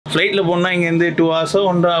ஃப்ளைட்டில் போனால் இங்கேருந்து 2 hours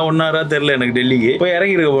 1 hour தெரியல எனக்கு டெல்லிக்கு போய்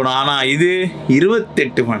இறங்கிருக்க போனோம். ஆனால் இது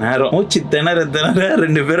 28 மணி நேரம் மூச்சு திணற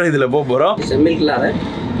 2 பேரும் இதில் போகிறோம்.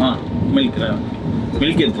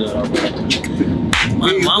 மில்க் எடுத்து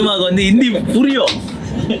மாமாவுக்கு வந்து ஹிந்தி புரியும்.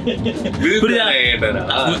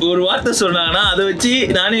 ஒரு வார்த்தை சொன்னாங்கன்னா அதை வச்சு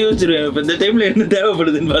நானே யோசிச்சிருவேன். இப்போ இந்த டைம்ல என்ன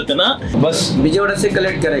தேவைப்படுதுன்னு பார்த்தேன்னா பஸ் விஜயவாடா से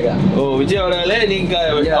कलेक्ट करेगा. ஓ விஜயவாடால நீங்க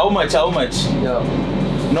how much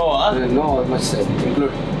no no much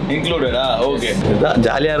included okay. இதான்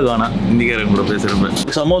ஜாலியா இருக்கும். ஆனால் ஹிந்திக்காரங்க கூட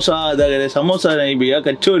பேசுறப்ப சமோசா அதாவது சமோசா नहीं भैया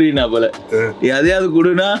कचौरी ना बोले याद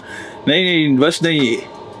கொடுனா नहीं बस नहीं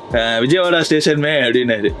विजयवाड़ा स्टेशन में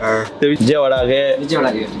அப்படினாரு. विजयवाड़ा के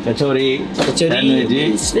कचौरी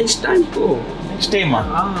next time को next time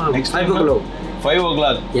next 5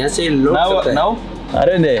 o'clock यहाँ से लोग now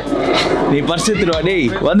अरे நீ பர்ஸ் எடுத்துட்டு வா டேய்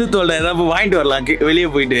வந்து தொல்ல ஏதாவது வாங்கிட்டு வரலாம் வெளியே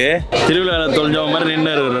போயிட்டு திருவிழாவில் தொலைஞ்ச மாதிரி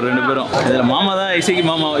நின்று 2 பேரும். இதில் மாமா தான் இசைக்கு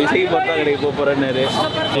பார்த்தா கடைக்கு போறேன்னாரு.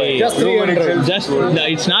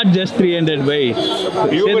 It's not just 300 by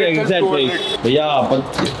exact price भैया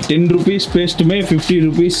 10 rupees paste में 50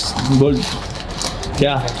 rupees gold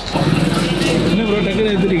क्या என்ன ப்ரோ டக்குனு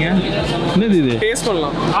எடுத்துறீங்க? என்னது இது டேஸ்ட்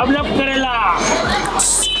பண்ணலாம் அப்லப் கரலாம்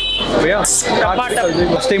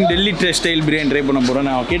first time Delhi style biryani try பண்ண போகிறோம்.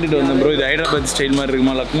 நான் கேட்டுட்டு வந்தேன் ப்ரோ இது ஹைதராபாத் ஸ்டைல் மாதிரி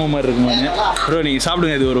இருக்குமா லக்னோ மாதிரி இருக்குமான்னு. ப்ரோ நீங்கள்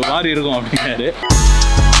சாப்பிடுங்க இது ஒரு மாதிரி இருக்கும் அப்படின்னாரு.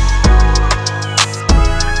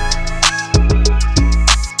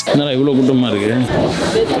 என்னடா இவ்வளோ கூட்டமாக இருக்கு.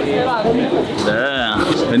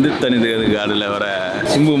 வெந்து தனிதுக்கு காடில் வர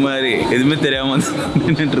சிம்பு மாதிரி எதுவுமே தெரியாமல் வந்து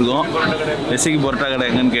நின்றுட்டு இருக்கோம். எஸ்ஐக்கு பரோட்டா கடை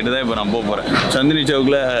எங்கன்னு கேட்டு தான் இப்போ நான் போகிறேன். சந்தினி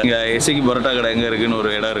சவுக்கில் இங்கே எஸ்ஐக்கு பரோட்டா கடை எங்கே இருக்குன்னு ஒரு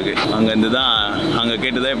இடம் இருக்குது. அங்கேருந்து தான் அங்கே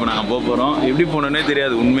கேட்டு தான் இப்போ நாங்கள் போகிறோம். எப்படி போனோன்னே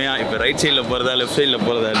தெரியாது உண்மையாக. இப்போ ரைட் சைடில் போகிறதா லெஃப்ட் சைடில்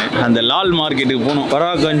போகிறதான்னு அந்த லால் மார்க்கெட்டுக்கு போனோம்.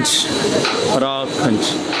 பராகஞ்ச்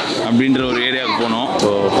அப்படின்ற ஒரு ஏரியாவுக்கு போனோம். ஸோ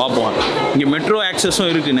பார்ப்போம். இங்கே மெட்ரோ ஆக்சஸும்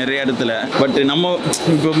இருக்குது நிறைய இடத்துல. பட் நம்ம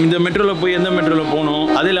இப்போ இந்த மெட்ரோவில் போய் எந்த மெட்ரோவில் போகணும்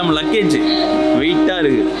அது இல்லாமல் லக்கேஜ் வெயிட்டாக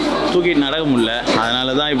இருக்குது தூக்கிட்டு நடக்க முடியல. அதனால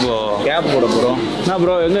தான் இப்போது கேப் போட போகிறோம். என்ன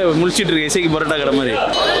ப்ரோ எங்கே முடிச்சிட்டு இருக்கு இசைக்கு பரோட்டா கடை மாதிரி.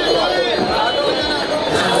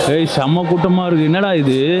 ஏய் செம்ம கூட்டமாக இருக்குது. என்னடா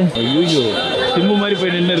இது ஐயோ சிம்பு மாதிரி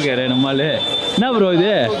போய் நின்று இருக்காரு நம்மளால. என்ன ப்ரோ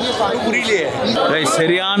இது புரியலையே.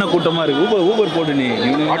 சரியான கூட்டமாக இருக்குது. ஊபர் போட்டு நீ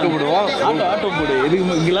ஆட்டோ போடுவோம். ஆட்டோ போடு எதுக்கு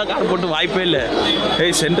இங்கெல்லாம் கார் போட்டு வாய்ப்பே இல்லை.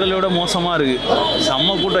 சென்ட்ரலோட மோசமாக இருக்குது. செம்ம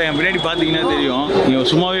கூட்டம். என் பின்னாடி பார்த்தீங்கன்னா தெரியும். நீங்கள்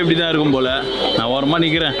சும்மாவே இப்படி தான் இருக்கும் போல். நான் ஓரமாக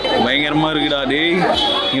நிற்கிறேன். பயங்கரமாக இருக்குடா டேய்.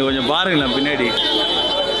 நீங்கள் கொஞ்சம் பாருங்களேன் பின்னாடி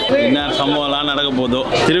என்ன சம்பவம்லாம் நடக்க போதோ.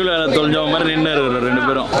 திருவிழாவில் தொலைஞ்ச மாதிரி நின்று 2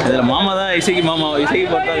 பேரும். இதில் மாமா தான் இசைக்கு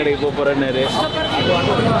பரோட்டா கடைக்கு போகிறேன்னாரு.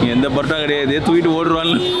 எந்த பரோட்டா கிடையாது தூக்கிட்டு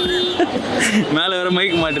ஓடுவான்னு மேலே வேற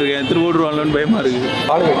மைக் மாட்டிருக்கேன். திரும்ப ஓடுவான்னு பயமாக இருக்குது.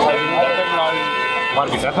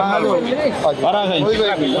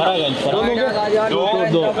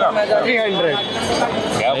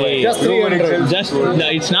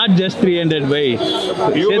 It's not just 300 bhai.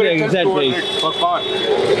 Say the exact price.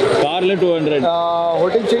 Car le 200.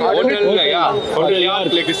 Hotel चाहिए. Hotel यार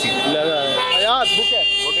legacy. यार book है.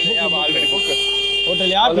 Hotel already book है. Hotel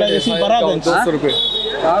यार legacy Paragans 200 रुपए.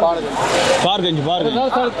 Pargans.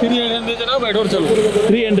 सर 300 दे देना बैठो चलो.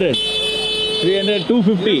 300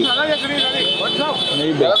 250.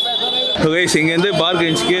 नहीं बे. तो गाइस இங்கேருந்து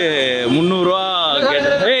பார்கன்ஸ்க்கு 300 ரூபா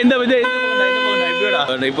கேட்டேன். இந்த விஜய்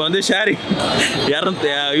இப்போ வந்து ஷேரிங்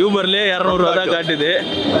யூபர்லேயே 200 ரூபா தான் காட்டுது.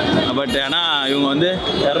 பட் ஆனால் இவங்க வந்து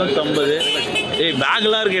 250.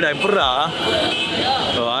 பேக்லாம் இருக்குடா எப்படா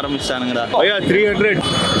ஆரம்பிச்சிட்டானுங்கடா. ஐயா 300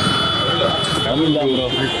 தமிழ் தான் ப்ரோ.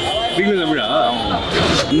 தமிழா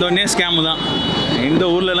இந்த ஒன்னே ஸ்கேமு தான். இந்த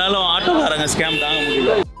ஊர்லனாலும் ஆட்டோக்காரங்க ஸ்கேம் தாங்க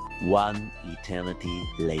முடியல. One eternity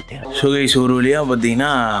later. So guys ஒரு வழியாக பார்த்தீங்கன்னா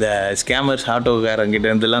இந்த ஸ்கேமர்ஸ் ஆட்டோக்காரங்கிட்ட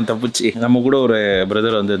இருந்தெல்லாம் தப்பிச்சு நம்ம கூட ஒரு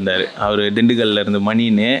பிரதர் வந்திருந்தார். அவர் திண்டுக்கல்ல இருந்து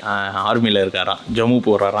மணின்னு ஆர்மியில் இருக்காராம். ஜம்மு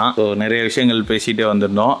போகிறாராம். ஸோ நிறைய விஷயங்கள் பேசிகிட்டே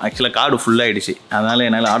வந்திருந்தோம். ஆக்சுவலாக கார்டு ஃபுல்லாகிடுச்சு. அதனால்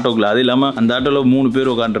என்னால் ஆட்டோக்குள்ள அது இல்லாமல் அந்த ஆட்டோவில் 3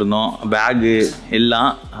 பேர் உட்காந்துருந்தோம். பேகு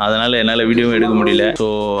எல்லாம். அதனால் என்னால் வீடியோவும் எடுக்க முடியல. ஸோ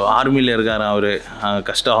ஆர்மியில் இருக்காராம் அவர்.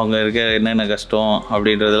 கஷ்டம் அவங்க இருக்க என்னென்ன கஷ்டம்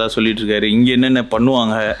அப்படின்றதெல்லாம் சொல்லிட்டு இருக்காரு. இங்கே என்னென்ன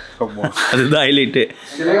பண்ணுவாங்க அதுதான் ஹைலைட்டு.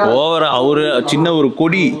 ஓவரா அவரு சின்ன ஒரு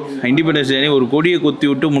கொடி இண்டிபெண்டன்ஸ் டே ஒரு கொடியை கொத்தி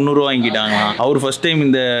விட்டு 300 ரூபா வாங்கிட்டாங்களாம். அவர் ஃபர்ஸ்ட் டைம்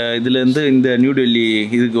இந்த இதுலேருந்து இந்த நியூ டெல்லி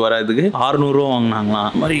இதுக்கு வர்றதுக்கு 600 ரூபா வாங்கினாங்களாம்.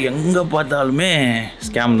 அது மாதிரி எங்கே பார்த்தாலுமே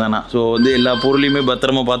ஸ்கேம் தானா. ஸோ வந்து எல்லா பொருளையுமே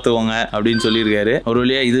பத்திரமா பார்த்துக்கோங்க அப்படின்னு சொல்லியிருக்காரு. ஒரு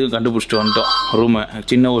வழியாக இது கண்டுபிடிச்சிட்டு வந்துட்டோம். ரூமை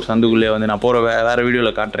சின்ன ஒரு சந்துக்குள்ளே வந்து நான் போகிற வேறு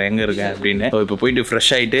வீடியோவில் காட்டுறேன் எங்கே இருக்கேன் அப்படின்னு. இப்போ போயிட்டு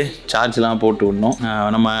ஃப்ரெஷ் ஆகிட்டு சார்ஜ்லாம் போட்டு விடணும்.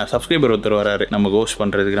 நம்ம சப்ஸ்கிரைபர் ஒருத்தர் வராரு நம்ம ஹோஸ்ட்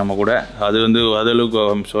பண்ணுறதுக்கு நம்ம கூட. அது வந்து அதளவுக்கு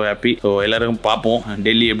ஸோ ஹாப்பி. ஸோ எல்லாருக்கும் பார்ப்போம்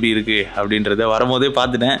டெல்லி எப்படி இருக்குது அப்படின்னு அப்படின்றத வரும்போதே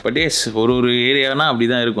பார்த்துட்டேன். பட் எஸ் ஒரு ஏரியானா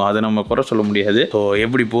அப்படிதான் இருக்கும், அதை நம்ம குறை சொல்ல முடியாது. ஸோ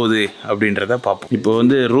எப்படி போகுது அப்படின்றத பார்ப்போம். இப்போ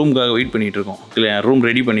வந்து ரூம்காக வெயிட் பண்ணிட்டு இருக்கோம். இல்லை ரூம்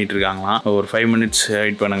ரெடி பண்ணிட்டு இருக்காங்களாம். ஒரு 5 minutes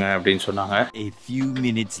வெயிட் பண்ணுங்க அப்படின்னு சொன்னாங்க. A few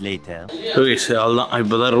minutes later. Okay அவ்வளோதான்.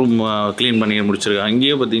 இப்போ தான் ரூம் க்ளீன் பண்ணி முடிச்சிருக்காங்க.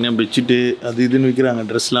 இங்கேயே பார்த்தீங்கன்னா பெட்ஷீட்டு அது இதுன்னு விற்கிறாங்க,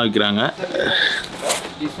 ட்ரெஸ்லாம் விற்கிறாங்க.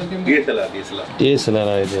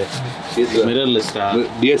 டிஎஸ்எல்ஆரா இது? மிரர்லெஸ்ஸா?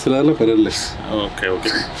 DSLR mirrorless. Okay okay.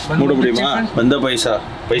 மூட முடியுமா? வந்த பைசா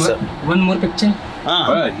பைசா. One more picture.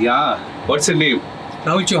 Yeah. What's your name?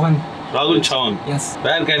 Rahul Chauhan. Rahul Chauhan. Yes.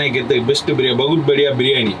 Where can I get the best biryani? बहुत बढ़िया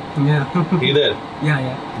biryani. Yeah. इधर. Yeah.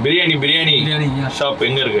 Biryani. Biryani. Yeah. Shop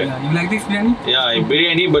எங்க இருக்கு? Yeah. You like this biryani? Yeah,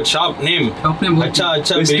 biryani but shop name. Shop name. अच्छा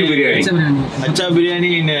Best biryani. It's a biryani. अच्छा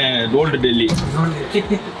biryani in Old Delhi.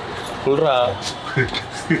 சொல்றா.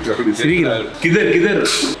 किधर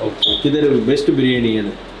किधर best biryani है?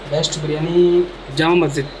 Best biryani. Jama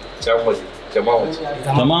Masjid.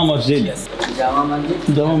 जमा मस्जिद.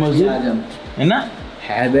 जमा मस्जिद. है ना?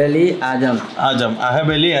 Haveli Ajam. आजम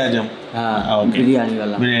अहबेली आजम. Okay Biryani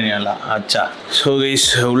wala. பிரியாணி நல்லா ஆச்சா. ஸோ கைஸ்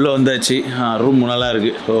உள்ளே வந்தாச்சு. ரூம் நல்லா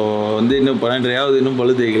இருக்குது. ஸோ வந்து இன்னும் 12:30 இன்னும்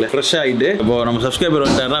பழு தேய்க்கல. ஃப்ரெஷ் ஆகிட்டு இப்போ நம்ம சப்ஸ்கிரைபர்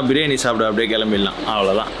வந்துட்டாருன்னா பிரியாணி சாப்பிட அப்படியே கிளம்பிடலாம்.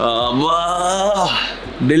 அவ்வளோதான்.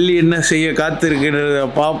 டெல்லி என்ன செய்ய காத்திருக்குன்றத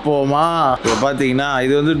பார்ப்போமா. இப்போ பார்த்தீங்கன்னா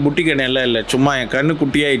இது வந்து முட்டி கண்ணு எல்லாம் இல்லை, சும்மா என் கண்ணு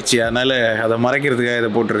குட்டியாயிடுச்சு, அதனால அதை மறைக்கிறதுக்காக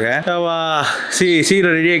இதை போட்டிருக்கேன்.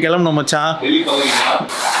 சீக்கிரம் ரெடியாக கிளம்பணும் மச்சான்.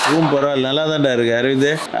 ரூம் பரவாயில்ல, நல்லா தான்டா இருக்கு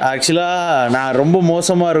அரவிந்த். ஆக்சுவலாக நான் ரொம்ப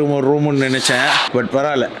மோசமாக இருக்கும் ஒரு ரூம்னு நினச்சேன், பட்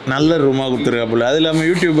பரவாயில்ல நல்ல ரூமாக கொடுத்துருக்காப்புல. அது இல்லாமல்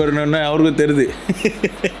யூடியூபர்னு அவருக்கும் தெரியுது.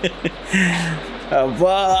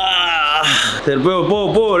 அப்பா சரி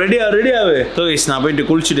போ ரெடியாவு. ஸோ நான் போயிட்டு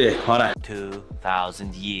குளிச்சுட்டு வரேன்.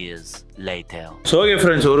 2000 years later. So okay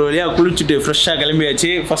friends, ஒரு வழியாக குளிச்சுட்டு ஃப்ரெஷ்ஷாக கிளம்பியாச்சு.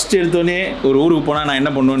 ஃபர்ஸ்ட் எடுத்தோடனே ஒரு ஊருக்கு போனால் நான்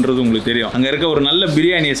என்ன பண்ணுவேன்றது உங்களுக்கு தெரியும். அங்கே இருக்க ஒரு நல்ல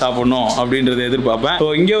பிரியாணியை சாப்பிடணும் அப்படின்றத எதிர்பார்ப்பேன். ஸோ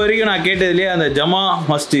இங்கே வரைக்கும் நான் கேட்டதுலேயே அந்த ஜமா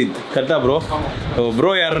மஸ்ஜித் கரெக்டா ப்ரோ?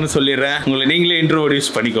 ப்ரோ யாருன்னு சொல்லிடுறேன், உங்களை நீங்களே இன்ட்ரோடியூஸ்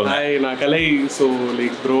பண்ணிக்கோங்க. நான் கலை. ஸோ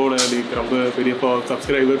லைக் ப்ரோட லைக் ரொம்ப பெரிய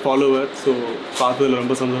சப்ஸ்கிரைபர் ஃபாலோவர். ஸோ பார்த்ததில்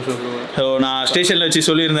ரொம்ப சந்தோஷம். ஸோ நான் ஸ்டேஷனில் வச்சு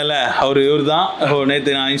சொல்லியிருந்தேன்ல, இவர் தான்.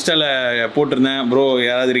 நேற்று நான் இன்ஸ்டாவில் போட்டிருந்தேன் ப்ரோ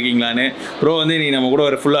யாராவது இருக்கீங்களான்னு. ப்ரோ வந்து நீ நம்ம கூட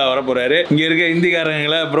ஃபுல்லாக வர போகிறாரு. இங்கே இருக்க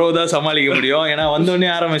ஹிந்திக்காரங்களை ப்ரோ தான் சமாளிக்க முடியும், ஏன்னா வந்தோடனே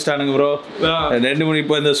ஆரம்பிச்சிட்டானுங்க ப்ரோ. 2 மணி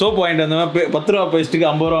இப்போ இந்த சோப் வாங்கிட்டு வந்தவன் 10 ரூபா பேஸ்ட்டுக்கு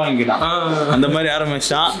 50 ரூபா வாங்கிட்டான், அந்த மாதிரி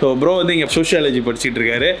ஆரம்பிச்சிட்டான். ஸோ ப்ரோ வந்து இங்கே சோஷியாலஜி படிச்சுட்டு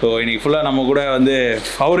இருக்காரு. ஸோ இன்னைக்கு ஃபுல்லாக நம்ம கூட வந்து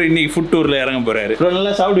அவர் இன்னைக்கு ஃபுட் டூரில் இறங்க போகிறாரு. ப்ரோ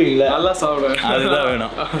நல்லா சாப்பிடுவீங்களா? நல்லா சாப்பிடுவேன், அதுதான்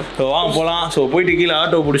வேணும். ஸோ வாங்க போகலாம். ஸோ போயிட்டு கீழே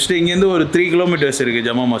ஆட்டோ பிடிச்சிட்டு இங்கேருந்து ஒரு 3 கிலோமீட்டர்ஸ் இருக்குது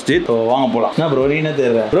ஜமா மஸ்ஜித். ஸோ வாங்க போகலாம். என்ன ப்ரோ நீ என்ன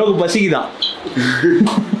தேவை? ப்ரோக்கு பசிக்குதான்.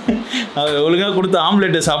 அவர் ஒழுங்காக கொடுத்து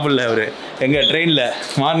ஆம்லெட்டை சாப்பிடல அவர் எங்கள் ட்ரெயினில்.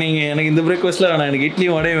 மார்னிங் எனக்கு இந்த பிரேக்ஃபாஸ்ட்டில் வேணாம், எனக்கு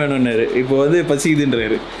இட்லியும் வடையும் வேணும்னாரு. இப்போ வந்து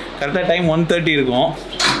பசிக்குதுன்றாரு. கரெக்டாக டைம் 1:30 இருக்கும்.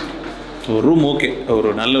 ஒரு ரூம் ஓகே, ஒரு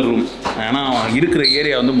நல்ல ரூம். ஏன்னா இருக்கிற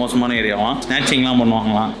ஏரியா வந்து மோசமான ஏரியாவாம், ஸ்நாச்சிங்லாம்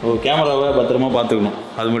பண்ணுவாங்களாம். ஒரு கேமராவை பத்திரமா பார்த்துக்கணும்,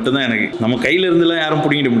 அது மட்டும்தான் எனக்கு. நம்ம கையில் இருந்துலாம் யாரும்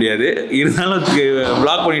பிடிக்கிட முடியாது. இருந்தாலும்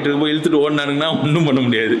பிளாக் பண்ணிட்டு இருக்கும்போது இழுத்துட்டு ஓடினானுங்கன்னா ஒன்றும் பண்ண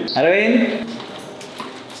முடியாது. அரவிந்த்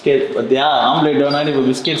பிஸ்கெட் பார்த்தியா, ஆம்லேட் வேணாலும் இப்போ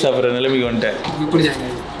பிஸ்கெட் சாப்பிட்ற நிலைமைக்கு வந்துட்டேன்.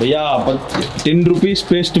 भैया 10 रुपीस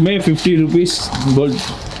पेस्ट में 50 रुपीस गोल्ड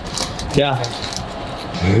क्या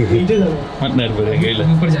मत नर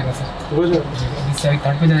ऊपर जाएगा सर, इस साइड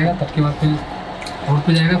थर्ड पे जाएगा, थर्ड के बाद फिर फोर्थ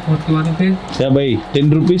पे जाएगा, फोर्थ के बाद फिर क्या भाई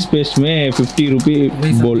 10 रुपीस पेस्ट में 50 रुपी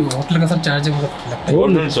गोल्ड. होटल का सब चार्ज है,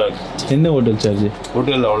 होटल चार्ज என்ன ஹோட்டல் சார்ஜ்?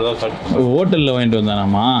 ஹோட்டலில் அவ்வளோதான். ஹோட்டலில் வாங்கிட்டு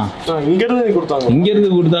வந்தானாமா? இங்கேருந்து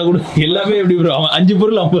கொடுத்தா கூட எல்லாமே எப்படி ப்ரோ? அவன் 5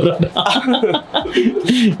 பொருள் 50 ரூபா,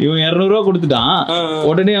 இவன் 200 ரூபா கொடுத்துட்டான்.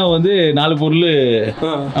 உடனே அவன் வந்து 4 பொருள்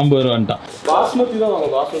 50 ரூபான்ட்டான்.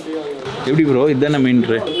 எப்படி ப்ரோ இதுதானே மெயின்?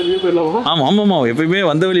 ஆமாம் எப்பயுமே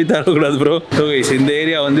வந்த வழி தரக்கூடாது ப்ரோ. இந்த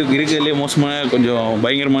ஏரியா வந்து இருக்கிறதுலே மோசமான கொஞ்சம்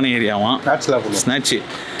பயங்கரமான ஏரியாவான். ஸ்நாட்ச்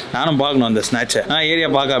நானும் பார்க்கணும் அந்த ஸ்நாட்சை. ஏரியா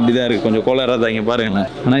பார்க்க அப்படி தான் இருக்குது, கொஞ்சம் கோளாராக தான் இங்கே பாருங்களேன்.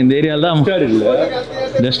 ஆனால் இந்த ஏரியாவில் தான் இல்லை,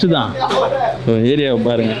 டஸ்ட்டு தான். ஏரியாவை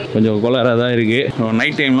பாருங்கள், கொஞ்சம் கோளாராக தான் இருக்குது.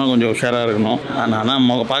 நைட் டைம்லாம் கொஞ்சம் உஷாராக இருக்கணும். ஆனால்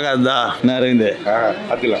நம்ம பார்க்காததா என்ன இருக்குது,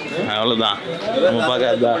 அவ்வளோதான் நம்ம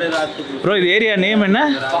பார்க்காததா ப்ரோ. இது ஏரியா நேம் என்ன?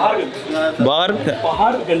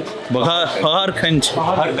 பஹார்கஞ்ச். பஹார்கஞ்ச்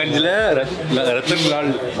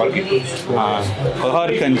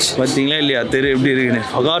பார்த்தீங்களா இல்லையா தெரு எப்படி இருக்குன்னு?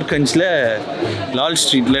 பஹார்கஞ்சில் லால்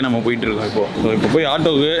ஸ்ட்ரீட்டில் நம்ம போயிட்டு இருக்கோம். இப்போ போய்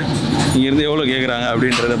ஆட்டோவுக்கு இங்கேருந்து எவ்வளோ கேட்குறாங்க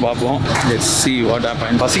அப்படின்றத பார்ப்போம். Let's see what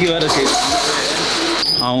happens. பசிக்கு வேறு சரி,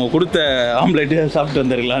 அவங்க கொடுத்த ஆம்லெட்டு சாப்பிட்டு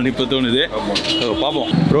வந்துருக்கலாம்னு இப்போ தோணுது.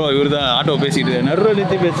 பார்ப்போம். ப்ரோ இவர் தான் ஆட்டோ பேசிட்டு நிறைய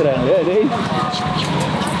நிறுத்தி பேசுகிறாங்க.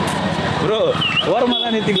 ப்ரோ ஓரமாக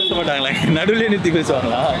நிறுத்தி பேச மாட்டாங்களே, நடுவிலே நிறுத்தி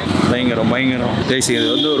பேசுவாங்களா? பயங்கரம் பயங்கரம். ஜெய்சி இது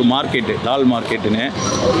வந்து ஒரு மார்க்கெட்டு, டால் மார்க்கெட்டுன்னு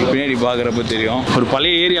பின்னாடி பார்க்குறப்ப தெரியும். ஒரு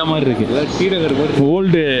பழைய ஏரியா மாதிரி இருக்குது, ஸ்ரீநகர்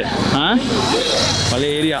ஓல்டு.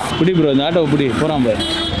 பழைய ஏரியா. இப்படி ப்ரோ இந்த ஆட்டோ இப்படி போகிறான் பாரு,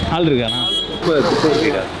 ஆள் இருக்காண்ணா?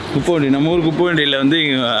 குப்பை வண்டி, நம்ம ஊர் குப்பை வண்டியில் வந்து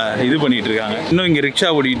இது பண்ணிட்டு இருக்காங்க. இன்னும் இங்கே ரிக்ஷா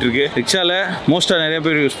ஓடிட்டு இருக்கு. ரிக்ஷாவில் மோஸ்ட்டாக நிறைய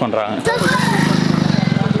பேர் யூஸ் பண்ணுறாங்க.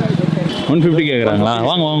 150 கேட்குறாங்களா?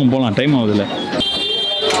 வாங்க வாங்க போகலாம், டைம் ஆகுதுல்ல.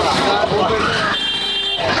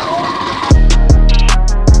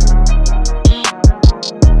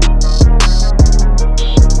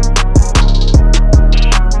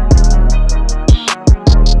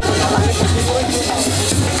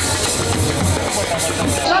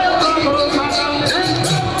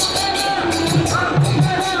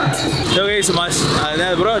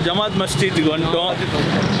 அதான் ப்ரோ ஜமாத் மஸ்ஜித்துக்கு வந்துட்டோம்.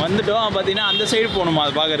 பார்த்தீங்கன்னா அந்த சைடு போகணுமா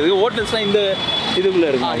அது பார்க்கறதுக்கு. ஹோட்டல்ஸ்லாம் இந்த இதுக்குள்ளே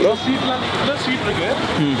இருக்குமா ப்ரோ? ஸ்ட்ரீட் இருக்கு,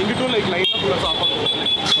 இங்கிட்டும் லைக் லைனாக சாப்பாடு.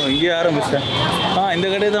 இங்கே ஆரம்பிச்சிட்டேன். இந்த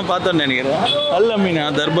கடையை தான் பார்த்தோன்னு நினைக்கிறேன். அல்ல மீனா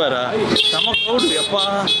தர்பாரா செம்ம க்ரௌடு. எப்பா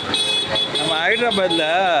நம்ம ஹைதராபாத்தில்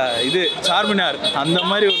இது சார்மினார் அந்த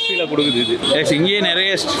மாதிரி ஒரு ஃபீலை கொடுக்குது இது. இங்கேயே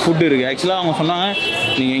நிறைய ஃபுட்டு இருக்குது. ஆக்சுவலாக அவங்க சொன்னாங்க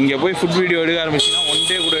நீங்கள் இங்கே போய் ஃபுட் வீடியோ எடுக்க ஆரம்பிச்சிங்கன்னா 1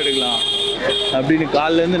 day கூட எடுக்கலாம் அப்படின்னு,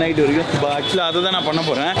 காலையிலேருந்து நைட்டு வரைக்கும். இப்போ ஆக்சுவலாக அதை தான் நான் பண்ண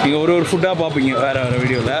போகிறேன். நீங்கள் ஒரு ஃபுட்டாக பார்ப்பீங்க வேறு வேறு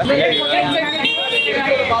வீடியோவில்.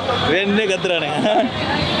 வேணுன்னே கத்துறானுங்க.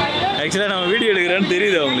 ஆக்சுவலாக நம்ம வீடியோ எடுக்கிறேன்னு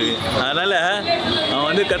தெரியுது அவங்களுக்கு, அதனால் அவன்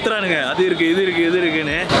வந்து கத்துறானுங்க அது இருக்குது இது இருக்குது இது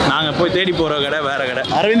இருக்குன்னு. நாங்கள் போய் தேடி போகிற கடை வேறு கடை.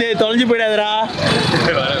 அரவிந்த் தொலைஞ்சு போயிடாதரா.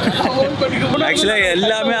 ஆக்சுவலாக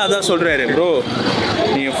எல்லாமே அதான் சொல்கிறாரு ப்ரோ.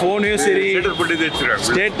 நீங்கள் ஃபோனையும் சரி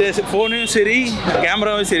ஸ்டேட்டஸ் ஃபோனையும் சரி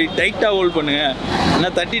கேமராவும் சரி டைட்டாக ஹோல்ட் பண்ணுங்கள், ஏன்னா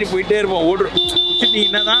தட்டிட்டு போயிட்டே இருப்போம்.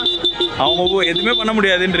 வச்சுட்டிங்கன்னா தான் அவங்க எதுவுமே பண்ண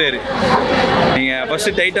முடியாதுன்றாரு. நீங்கள்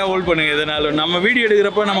ஃபஸ்ட்டு டைட்டாக ஹோல்ட் பண்ணுங்கள். எதனாலும் நம்ம வீடியோ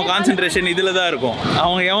எடுக்கிறப்ப நம்ம கான்சன்ட்ரேஷன் இதில் தான் இருக்கும்.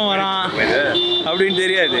 அவங்க எவன் வரான் அப்படின்னு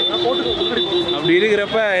தெரியாது. அப்படி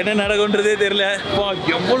இருக்கிறப்ப என்ன நடக்கும்ன்றதே தெரியல.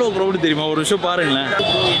 எவ்வளோ க்ரௌடு தெரியுமா? ஒரு விஷயம் பாருங்களேன்.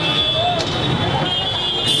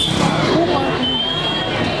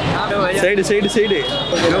 சைடு சைடு சைடு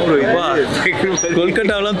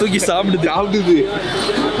கொல்கட்டாவெல்லாம் தூக்கி சாப்பிடுது.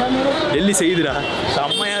 டெல்லி செய்துடா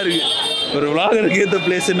செம்மையா இருக்கு. ஒரு விளாகருக்கு ஏற்ற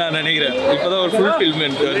பிளேஸ்ன்னு நான் நினைக்கிறேன். இப்போதான் ஒரு ஃபுல்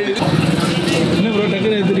ஃபில்மெண்ட் வருது. என்ன ப்ரோ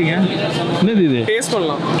டக்குன்னு எடுத்துட்டீங்க? என்னது இது? டேஸ்ட்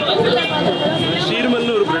பண்ணலாம்.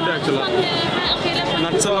 ஷீர்மல்னு ஒரு பிரெட் ஆக்சுவலாக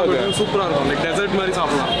நட்ஸ் எல்லாம் சூப்பராக இருக்கும். லைக் டெசர்ட் மாதிரி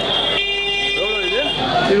சாப்பிடலாம். எவ்வளோ இது?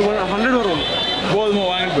 இது 100 வரும். போதுமா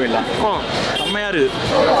வாங்கிட்டு போயிடலாம். செம்மையா இருக்கு.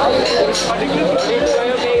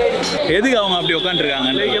 எதுக்கு அவங்க அப்படி உட்காந்துருக்காங்க?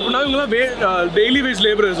 லைக் எப்படின்னா இவங்களாம் daily wage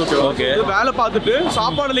labourers. Okay okay. வேலை பார்த்துட்டு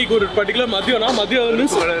சாப்பாடு லைக் ஒரு பர்டிகுலர் மதியம் வந்து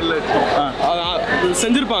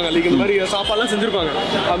செஞ்சிருப்பாங்க. லைக் இந்த மாதிரி சாப்பாடுலாம் செஞ்சிருப்பாங்க.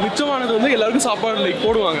 மிச்சமானது வந்து எல்லாருக்கும் சாப்பாடு லைக்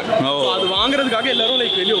போடுவாங்க. அது வாங்குறதுக்காக எல்லாரும்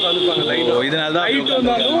லைக் வெளியே உட்காந்துருப்பாங்க. இதனால தான்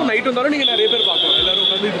நைட் வந்தாலும் நீங்க நிறைய பேர் பார்க்கலாம். எல்லாரும்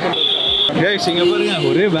உட்காந்து இது பண்றது. இங்க பாருங்க,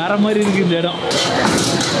 ஒரே வேற மாதிரி இருக்கு இந்த இடம்.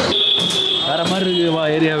 வேற மாதிரி இருக்கு வா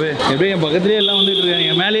ஏரியாவே. எப்படியும் என் பக்கத்துலேயே எல்லாம் வந்துட்டு இருக்காங்க.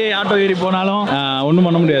 என் மேலேயே ஆட்டோ ஏறி போனாலும் ஒன்றும்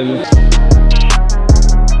பண்ண முடியாது.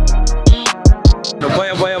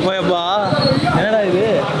 போயப்பா என்னடா இது?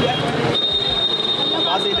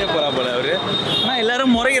 பார்த்துக்கிட்டே போறா போல அவரு. ஆனால்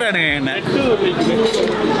எல்லாரும் முறைகிறானுங்க. என்ன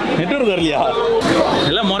நெட்வொர்க் வரலையா?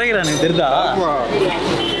 எல்லாம் முறைகிறானுங்க தெரியுதா?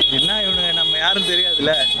 என்ன இவனுங்க நம்ம யாரும்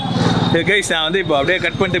தெரியாதுல்ல. கைஸ் நான் வந்து இப்போ அப்படியே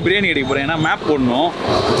கட் பண்ணிட்டு பிரியாணி அடிக்க போகிறேன். ஏன்னா மேப் போடணும்.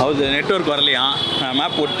 அது நெட்வொர்க் வரலையா? நான்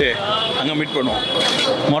மேப் போட்டு அங்கே மீட் பண்ணுவோம்.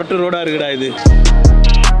 மொரட்டு ரோடாக இருக்குடா இது.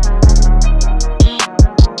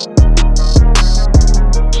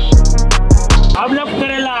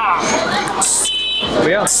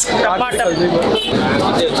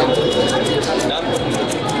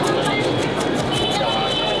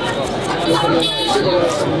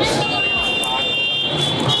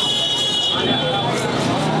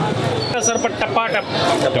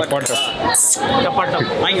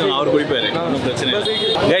 அவர் குடிப்பாரு, ஒன்றும் பிரச்சனை இல்லை.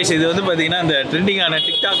 கைஸ் இது வந்து பார்த்தீங்கன்னா இந்த ட்ரெண்டிங்கான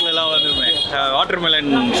டிக்டாக்லாம் வந்துருமே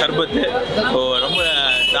வாட்டர்மெலன் ஷர்பத்து. ரொம்ப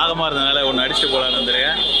தாகமாக இருந்ததுனால ஒன்று அடிச்சுட்டு போகலான்னு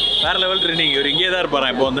வந்துருக்கேன். வேற லெவல் ட்ரெண்டிங். இவர் இங்கே தான்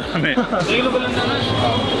இருப்பாரா இப்போ வந்து.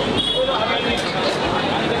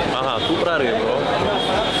 ஆஹா சூப்பராக இருக்கு ப்ரோ.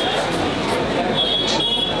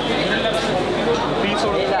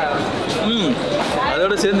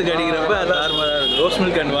 அதோட சேர்ந்து கடிக்கிறப்ப அது நார்மலாக இருக்குது.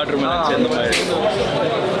 ரோஸ்மில்க் அண்ட் வாட்டர்மெலன் சேர்ந்த மாதிரி.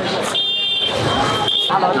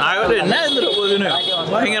 என்ன இருந்துட போகுதுன்னு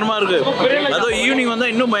பயங்கரமாக இருக்குது. அதுவும் ஈவினிங்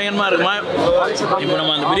வந்தால் இன்னும் பயங்கரமாக இருக்குமா. இப்போ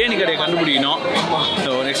நம்ம அந்த பிரியாணி கடையை கண்டுபிடிக்கணும்.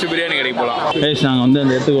 நெக்ஸ்ட் பிரியாணி கடைக்கு போகலாம். நாங்கள் வந்து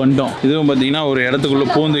அந்த இடத்துக்கு வந்துட்டோம். இதுவும் பார்த்தீங்கன்னா ஒரு இடத்துக்குள்ளே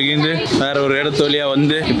பூந்துக்கிந்து வேற ஒரு இடத்து வழியாக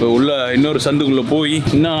வந்து இப்போ உள்ள இன்னொரு சந்துக்குள்ளே போய்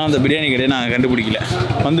இன்னும் அந்த பிரியாணி கடையை நாங்கள் கண்டுபிடிக்கல.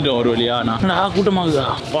 வந்துட்டோம் ஒரு வழியா. நான் கூட்டமாகுதா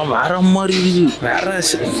வேற மாதிரி இருக்குது. வேற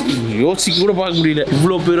யோசிக்க கூட பார்க்க முடியல.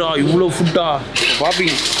 இவ்வளோ பேரா இவ்வளோ ஃபுட்டா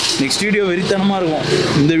பார்ப்பீங்க. நெக்ஸ்ட் வீடியோ வெறித்தனமாக இருக்கும்.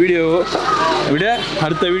 இந்த வீடியோ விட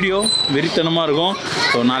அடுத்த வீடியோ வெறித்தனமாக இருக்கும்.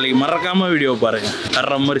 ஸோ நாளைக்கு மறக்காமல் வீடியோ பாருங்கள்.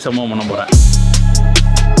 தர்ற மாதிரி சம்பவம் பண்ண போகிறேன்.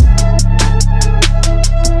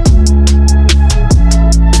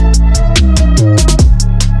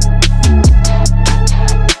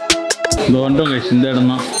 இந்த வந்துட்டோம் கைஸ். இந்த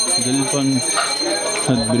இடம் தான் தில்பன்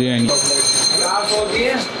பிரியாணி.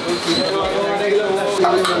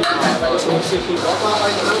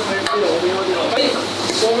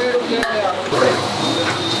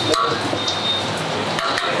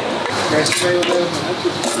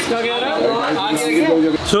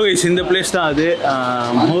 ஸோ கைஸ் இந்த பிளேஸ் தான் அது.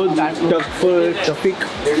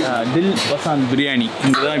 தில் பசாந்த் பிரியாணி.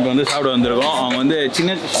 இங்கே தான் இப்போ வந்து சாப்பிட வந்திருக்கோம். அவங்க வந்து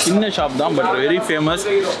சின்ன ஷாப் தான், பட் வெரி ஃபேமஸ்.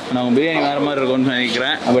 நாங்கள் பிரியாணி வேறு மாதிரி இருக்கும்னு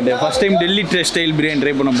நினைக்கிறேன். But first time Delhi style biryani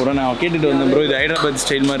try பண்ண போகிறோம். நான் கேட்டுட்டு வந்தேன் ப்ரோ, இது ஹைதராபாத்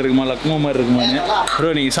ஸ்டைல் மாதிரி இருக்குமா, லக்னோ மாதிரி இருக்குமான்னு.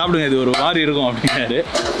 ப்ரோ நீங்கள் சாப்பிடுங்க, இது ஒரு மாதிரி இருக்கும் அப்படின்னாரு.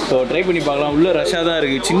 ஸோ ட்ரை பண்ணி பார்க்கலாம். உள்ளே ரஷ்ஷாக தான்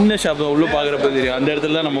இருக்குது. சின்ன ஷாப் தான். உள்ளே பார்க்குறப்ப தெரியும். அந்த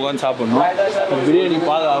இடத்துல தான் நம்ம உட்காந்து சாப்பிட்ணும். பிரியாணி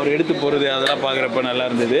அவர் எடுத்து போகிறது அதெல்லாம் பார்க்குறப்ப நல்லா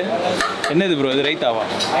இருந்தது. என்னது ப்ரோ இது ரைத்தாவா?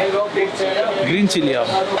 க்ரீன் சில்லியா?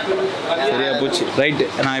 சரியா போச்சு. ரைட்டு.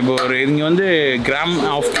 நான் இப்போ ஒரு இங்கே வந்து கிராம்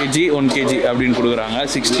ஆஃப் கேஜி 1 kg அப்படின்னு கொடுக்குறாங்க.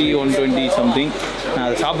 60, 120 சம்திங். நான்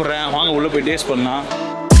அதை சாப்பிட்றேன். வாங்க உள்ளே போய் டேஸ்ட் பண்ணலாம்.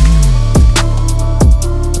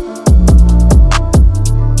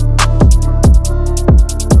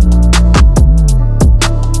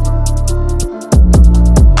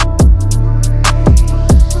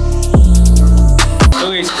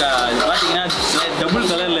 டபுள்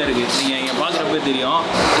கலரில் இருக்குது. நீங்கள் இங்கே பார்க்குறப்ப தெரியும்.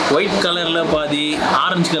 ஒயிட் கலரில் பாதி,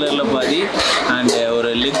 ஆரஞ்சு கலரில் பாதி, அண்ட் ஒரு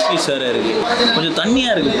லெக் பீஸ் வேறு இருக்குது. கொஞ்சம்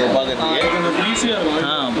தண்ணியாக இருக்குது பார்க்குறதுக்கு. கொஞ்சம் ஈஸியாக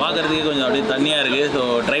இருக்கும். பார்க்குறதுக்கு கொஞ்சம் அப்படியே தண்ணியாக இருக்குது. ஸோ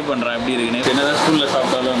ட்ரை பண்ணுறேன் எப்படி இருக்குன்னு. என்ன தான் ஸ்கூலில்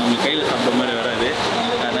சாப்பிட்டாலும் நம்ம கையில் சாப்பிட்ட மாதிரி வராது.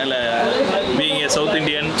 அதனால் being A south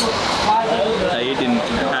Indian I eat in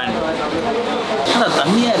hand. ஆனால்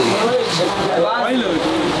தண்ணியாக இருக்குது.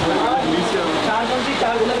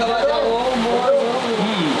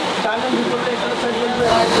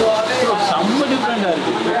 செம்ம டிஃப்ரெண்டாக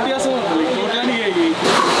இருக்குது. வித்தியாசம்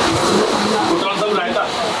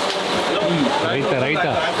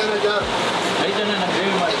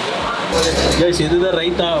இதுதான்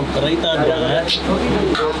ரைத்தான்றாங்க.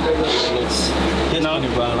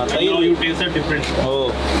 Oh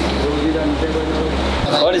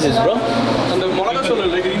what is this bro? அந்த மிளகா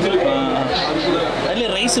சொல்லுங்க அதுல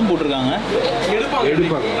ரைஸும் போட்டிருக்காங்க.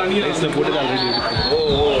 ரைஸில் போட்டு ஆல்ரெடி.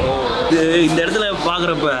 இது இந்த இடத்துல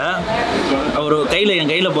பார்க்குறப்ப ஒரு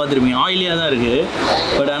என் கையில் பார்த்துருப்பீங்க. ஆயிலியாக தான் இருக்குது.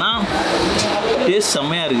 பட் ஆனால் டேஸ்ட்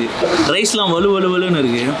செம்மையாக இருக்குது. ரைஸ்லாம் வலுன்னு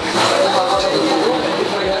இருக்குது.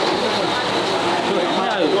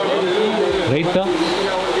 ரைட்டா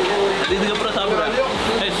இதுக்கப்புறம் சாப்பிட்றேன்.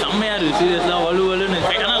 செம்மையாக இருக்குது. சீரியஸாக வலுன்னு.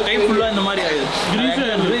 ஆனால் கை ஃபுல்லாக இந்த மாதிரி ஆகுது.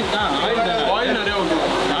 ஆயில்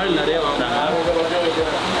நிறைய வாங்குறாங்க.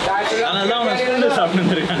 அதனால தான் அவங்க ஸ்கூலில் சாப்பிட்டு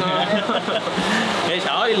வந்துருக்காங்க.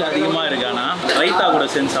 ஆயில் அதிகமாக இருக்கு. ஆனால் ரைத்தா கூட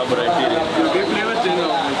சேர்ந்து சாப்பிட்ற எப்படி இருக்கு.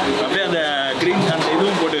 அப்படியே அந்த க்ரீன் அந்த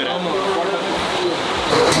இதுவும் போட்டுக்கிறேன்.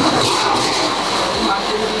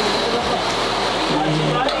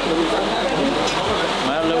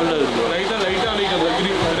 வேறு லெவலில் இருக்கு.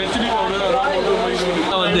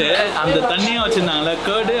 வந்து அந்த தண்ணியாக வச்சுருந்தாங்களே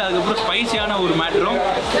கேர்டு, அதுக்கப்புறம் ஸ்பைசியான ஒரு மேட்டரும்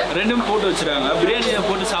ரெண்டும் போட்டு வச்சுருக்காங்க. பிரியாணியை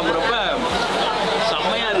போட்டு சாப்பிட்றப்ப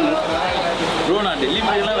செம்மையாக இருக்குது ப்ரோ. நான் டெல்லி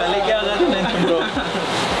பிரியாணிலாம் விலைக்கே ஆகாதுன்னு நினைச்சேன் ப்ரோ.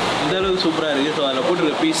 இந்த அளவுக்கு சூப்பராக இருக்குது. ஸோ அதில்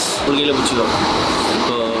போட்டுருக்க பீஸ் ஒரு கையில் பிடிச்சிக்கோ.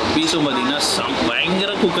 ஸோ பீஸும் பார்த்தீங்கன்னா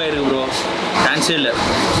பயங்கர குக் ஆகிருக்கு ப்ரோ. சான்ஸே இல்லை.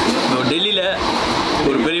 ஸோ டெல்லியில்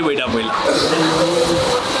ஒரு பெரிய பைட்டாக போயிடலாம்.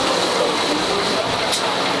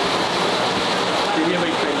 பெரிய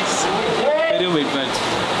பைட் மேட்ச்.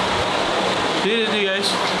 சீரியஸ்லி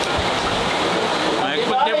கைஸ் நான்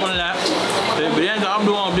எக்ஸ்பெக்டே பண்ணல. சரி பிரியாணி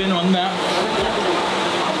சாப்பிடுவோம் அப்படின்னு வந்தேன்.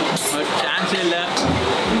 பட் சான்ஸே இல்லை.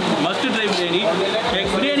 Must try biryani.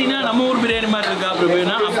 பிரியாணினா நம்ம ஊர் பிரியாணி மாதிரி இருக்கா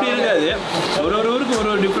அப்படின்னா அப்படி இருக்காது. ஒரு ஊருக்கு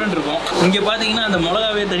ஒரு டிஃப்ரெண்ட் இருக்கும். இங்கே பார்த்தீங்கன்னா அந்த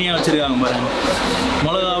மிளகாவே தனியாக வச்சுருக்காங்க பாருங்க.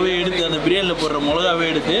 மிளகாவே எடுத்து அந்த பிரியாணியில் போடுற மிளகாவே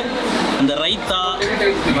எடுத்து அந்த ரைத்தா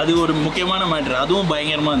அது ஒரு முக்கியமான மேட்ரு. அதுவும்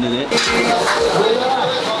பயங்கரமாக இருந்தது.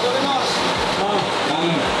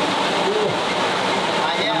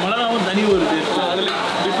 மிளகாவும் தனி ஒரு டேஸ்ட். அதில்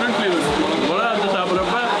டிஃப்ரெண்ட் ஃப்ளேவர். மிளகா எடுத்து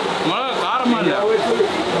சாப்பிட்றப்ப மிளகா காரமாக இல்லை,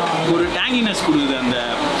 ஒரு டேங்கினஸ் கொடுக்குது. அந்த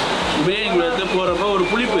பிரியாணிக்குள்ள எடுத்து போகிறப்ப ஒரு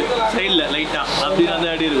புளிப்பு சைடில் லைட்டாக அப்படின்னு அந்த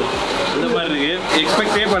அடி இருக்கும். அந்த மாதிரி இருக்குது.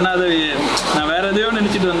 எக்ஸ்பெக்டே பண்ணாத. நான் வேறு எதையோ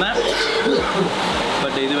நினச்சிட்டு வந்தேன்.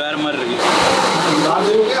 பட் இது வேறு மாதிரி இருக்குது.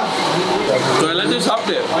 ஸோ எல்லாத்தையும்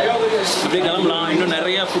சாப்பிட்டு அப்படியே கிளம்பலாம். இன்னும்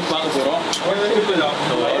நிறையா ஃபுட் பார்க்க போகிறோம்.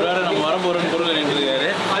 ஸோ ஒரு வேறு நம்ம வர போகிறோன்னு பொருள் நினைச்சிருக்காரு.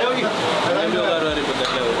 எப்படி உட்காருவார் இப்போ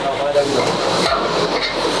தெரியல.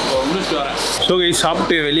 முடிச்சுட்டு வரேன். ஸோ ஸோ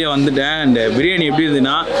சாப்பிட்டு வெளியே வந்துட்டேன். அண்ட் பிரியாணி எப்படி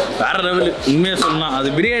இருந்துன்னா வேற லெவல். உண்மையாக சொல்லலாம், அது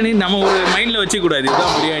பிரியாணி நம்ம ஒரு மைண்டில் வச்சுக்கூடாது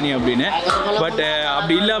இதுதான் பிரியாணி அப்படின்னு. பட்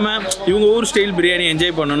அப்படி இல்லாமல் இவங்க ஊர் ஸ்டைல் பிரியாணி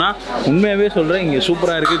என்ஜாய் பண்ணோன்னா உண்மையாகவே சொல்கிறேன் இங்கே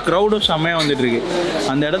சூப்பராக இருக்குது. க்ரௌடும் செம்மையாக வந்துட்டுருக்கு.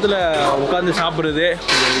 அந்த இடத்துல உட்காந்து சாப்பிட்றது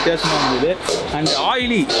வித்தியாசமாக இருந்தது. அண்ட்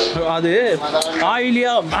ஆயிலி, அது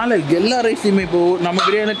ஆயிலியாக மேலே எல்லா ரைஸ்லையுமே இப்போது நம்ம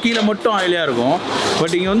பிரியாணி கீழே மட்டும் ஆயிலியாக இருக்கும்.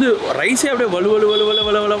 பட் இங்கே வந்து ரைஸே அப்படியே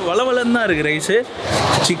வலுவலன்னு தான் இருக்குது ரைஸு.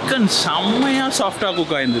 சிக்கன் செம்மையாக சாஃப்டாக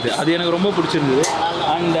குக் ஆகிருந்தது. அது எனக்கு ரொம்ப பிடிச்சிருந்தது.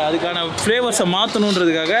 அண்ட் அதுக்கான ஃப்ளேவர்ஸை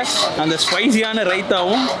மாற்றணுன்றதுக்காக அந்த ஸ்பைசியான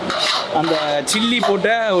ரைத்தாவும் அந்த சில்லி போட்ட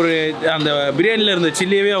ஒரு அந்த பிரியாணியில் இருந்த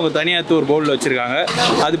சில்லியவே அவங்க தனியாக ஒரு பவுலில் வச்சுருக்காங்க.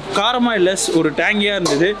 அது காரமாக இல்லை, ஒரு டேங்கியாக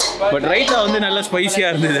இருந்தது. பட் ரைத்தா வந்து நல்லா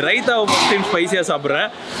ஸ்பைசியாக இருந்தது. ரைத்தாவை ஃபஸ்ட் டைம் ஸ்பைசியாக சாப்பிட்றேன்.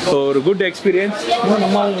 ஸோ ஒரு குட் எக்ஸ்பீரியன்ஸ்.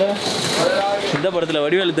 நம்ம இந்த படத்தில்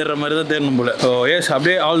வடிவேலு தேடுற மாதிரி தான் தேடணும் போல. ஸோ எஸ்,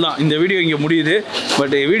 அப்படியே ஆல் தான் இந்த வீடியோ இங்கே முடியுது.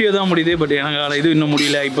 பட் வீடியோ தான் முடியுது. பட் எனக்கு இது இன்னும்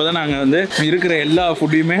முடியல. இப்போ தான் நாங்கள் வந்து இருக்கிற எல்லா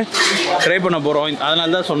ஃபுட்டையுமே ட்ரை பண்ண போகிறோம். அதனால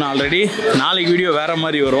தான் சொன்னேன் ஆல்ரெடி நாளைக்கு வீடியோ வேறு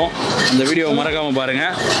மாதிரி வரும். அந்த வீடியோவை மறக்காமல்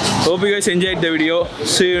பாருங்கள். Hope you guys enjoyed the video.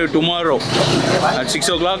 See you tomorrow at 6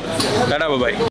 o'clock. Tada, bye bye.